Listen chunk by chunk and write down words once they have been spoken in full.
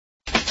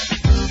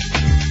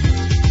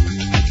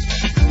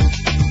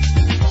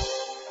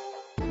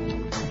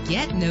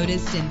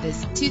noticed in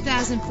this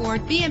 2004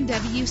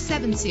 BMW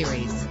 7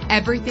 Series.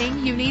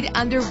 Everything you need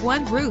under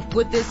one roof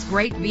with this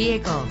great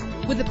vehicle.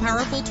 With a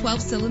powerful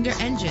 12-cylinder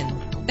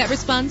engine that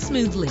responds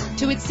smoothly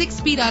to its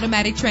 6-speed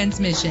automatic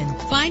transmission.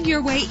 Find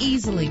your way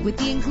easily with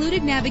the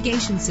included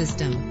navigation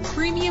system.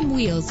 Premium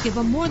wheels give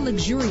a more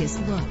luxurious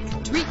look.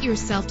 Treat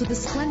yourself to the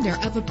splendor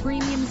of a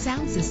premium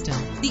sound system.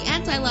 The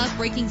anti-lock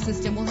braking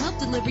system will help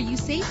deliver you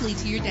safely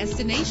to your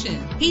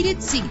destination.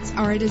 Heated seats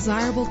are a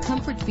desirable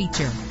comfort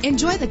feature.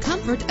 Enjoy the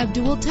comfort of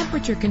dual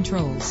temperature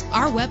controls.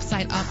 Our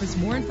website offers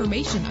more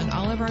information on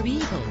all of our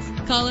vehicles.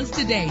 Call us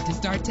today to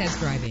start test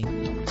driving.